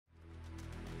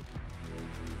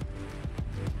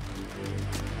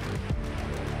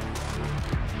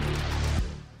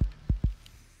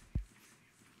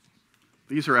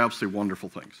these are absolutely wonderful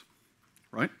things,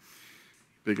 right?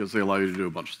 Because they allow you to do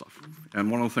a bunch of stuff. And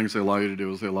one of the things they allow you to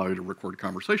do is they allow you to record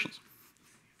conversations.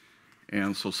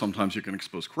 And so sometimes you can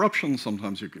expose corruption,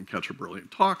 sometimes you can catch a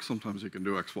brilliant talk, sometimes you can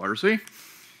do X, Y, or Z.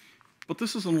 But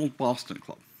this is an old Boston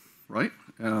club, right?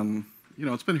 And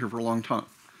it's been here for a long time.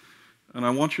 And I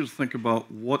want you to think about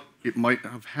what it might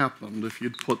have happened if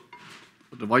you'd put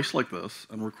a device like this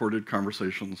and recorded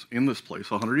conversations in this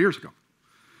place 100 years ago.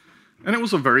 And it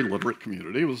was a very literate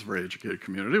community, it was a very educated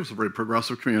community, it was a very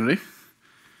progressive community.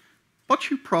 But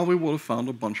you probably would have found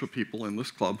a bunch of people in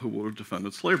this club who would have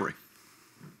defended slavery.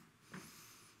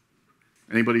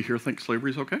 Anybody here think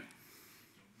slavery is okay?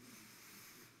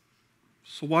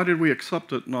 So why did we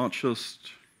accept it not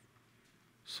just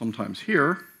sometimes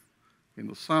here in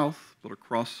the South, but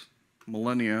across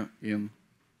millennia in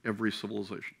every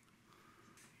civilization?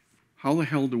 How the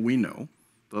hell do we know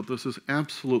that this is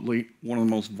absolutely one of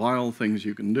the most vile things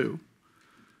you can do,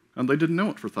 and they didn't know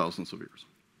it for thousands of years?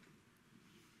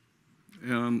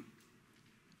 And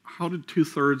how did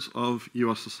 2/3 of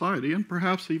US society, and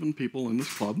perhaps even people in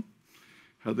this club,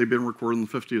 had they been recorded in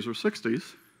the 50s or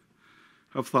 60s,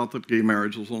 have thought that gay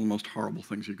marriage was one of the most horrible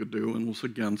things you could do and was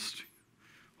against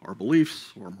our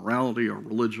beliefs, our morality, our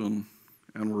religion,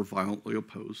 and were violently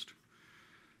opposed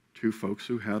to folks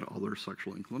who had other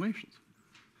sexual inclinations?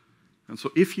 And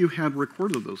so if you had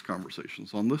recorded those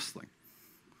conversations on this thing,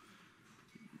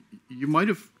 you might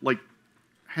have,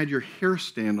 had your hair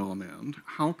stand on end.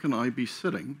 How can I be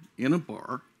sitting in a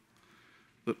bar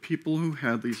that people who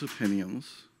had these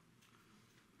opinions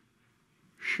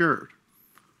shared?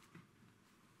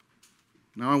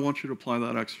 Now I want you to apply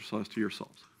that exercise to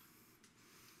yourselves.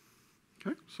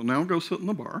 Okay, so now go sit in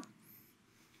the bar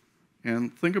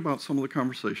and think about some of the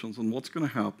conversations and what's going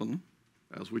to happen,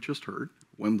 as we just heard,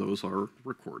 when those are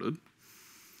recorded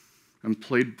and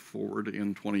played forward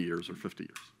in 20 years or 50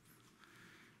 years.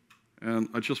 And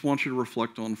I just want you to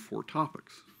reflect on 4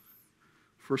 topics.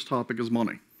 First topic is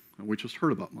money, and we just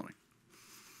heard about money.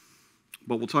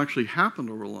 But what's actually happened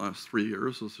over the last 3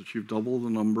 years is that you've doubled the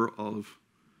number of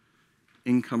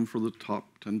income for the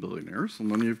top 10 billionaires,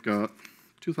 and then you've got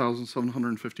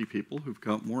 2,750 people who've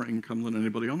got more income than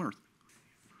anybody on Earth.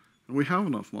 And we have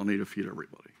enough money to feed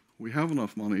everybody. We have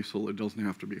enough money so it doesn't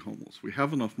have to be homeless. We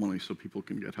have enough money so people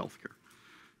can get health care.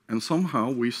 And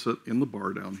somehow we sit in the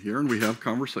bar down here and we have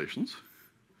conversations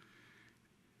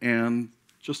and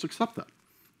just accept that.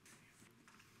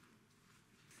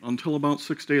 Until about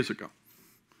 6 days ago,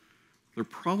 there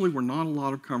probably were not a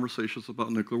lot of conversations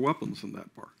about nuclear weapons in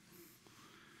that bar.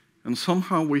 And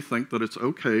somehow we think that it's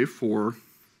okay for,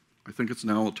 I think it's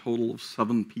now a total of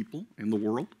 7 people in the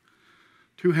world,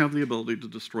 to have the ability to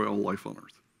destroy all life on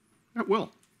Earth. At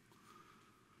will.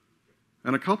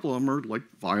 And a couple of them are like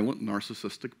violent,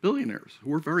 narcissistic billionaires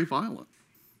who are very violent.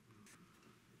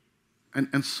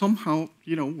 And somehow,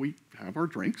 we have our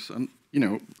drinks, and,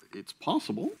 it's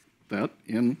possible that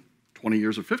in 20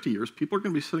 years or 50 years, people are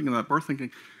going to be sitting in that bar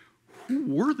thinking, who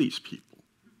were these people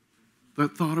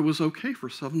that thought it was okay for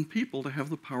 7 people to have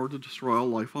the power to destroy all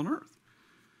life on Earth?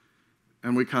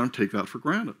 And we kind of take that for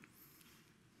granted.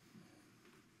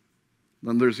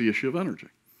 Then there's the issue of energy.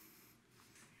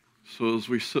 So as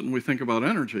we sit and we think about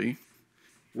energy,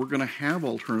 we're going to have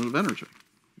alternative energy,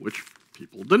 which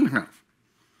people didn't have,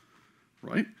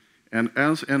 right? And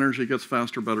as energy gets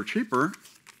faster, better, cheaper,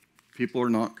 people are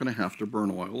not going to have to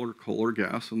burn oil or coal or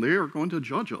gas, and they are going to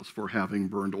judge us for having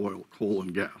burned oil, coal,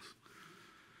 and gas.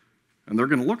 And they're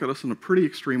going to look at us in a pretty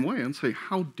extreme way and say,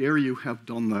 how dare you have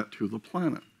done that to the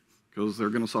planet? Because they're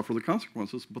going to suffer the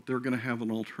consequences, but they're going to have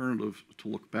an alternative to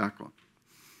look back on.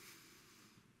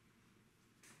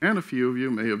 And a few of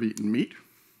you may have eaten meat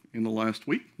in the last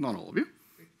week, not all of you.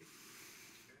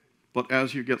 But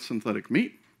as you get synthetic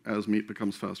meat, as meat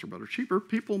becomes faster, better, cheaper,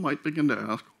 people might begin to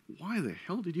ask, why the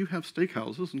hell did you have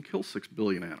steakhouses and kill 6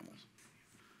 billion animals?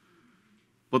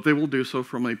 But they will do so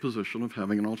from a position of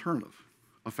having an alternative,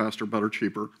 a faster, better,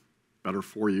 cheaper, better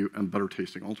for you, and better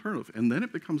tasting alternative. And then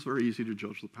it becomes very easy to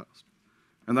judge the past.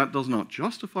 And that does not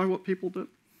justify what people did.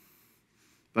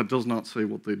 That does not say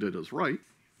what they did is right.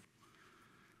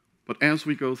 But as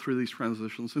we go through these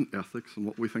transitions in ethics and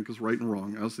what we think is right and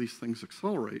wrong, as these things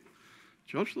accelerate,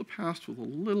 judge the past with a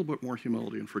little bit more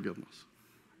humility and forgiveness.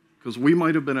 Because we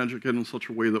might have been educated in such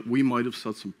a way that we might have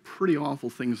said some pretty awful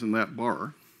things in that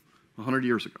bar 100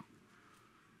 years ago.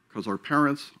 Because our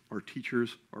parents, our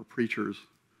teachers, our preachers,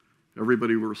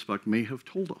 everybody we respect may have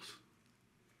told us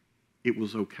it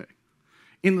was okay.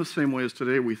 In the same way as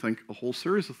today we think a whole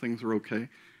series of things are okay,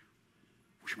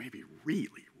 which may be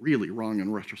really, really wrong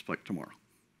in retrospect tomorrow,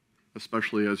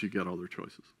 especially as you get other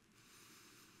choices.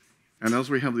 And as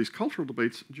we have these cultural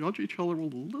debates, judge each other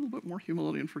with a little bit more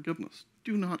humility and forgiveness.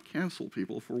 Do not cancel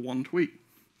people for one tweet.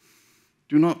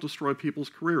 Do not destroy people's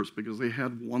careers because they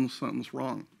had one sentence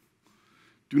wrong.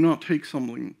 Do not take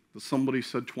something that somebody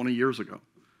said 20 years ago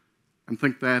and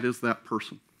think that is that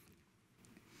person.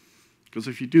 Because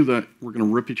if you do that, we're going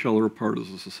to rip each other apart as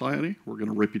a society, we're going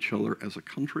to rip each other as a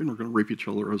country, and we're going to rip each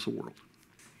other as a world.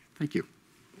 Thank you.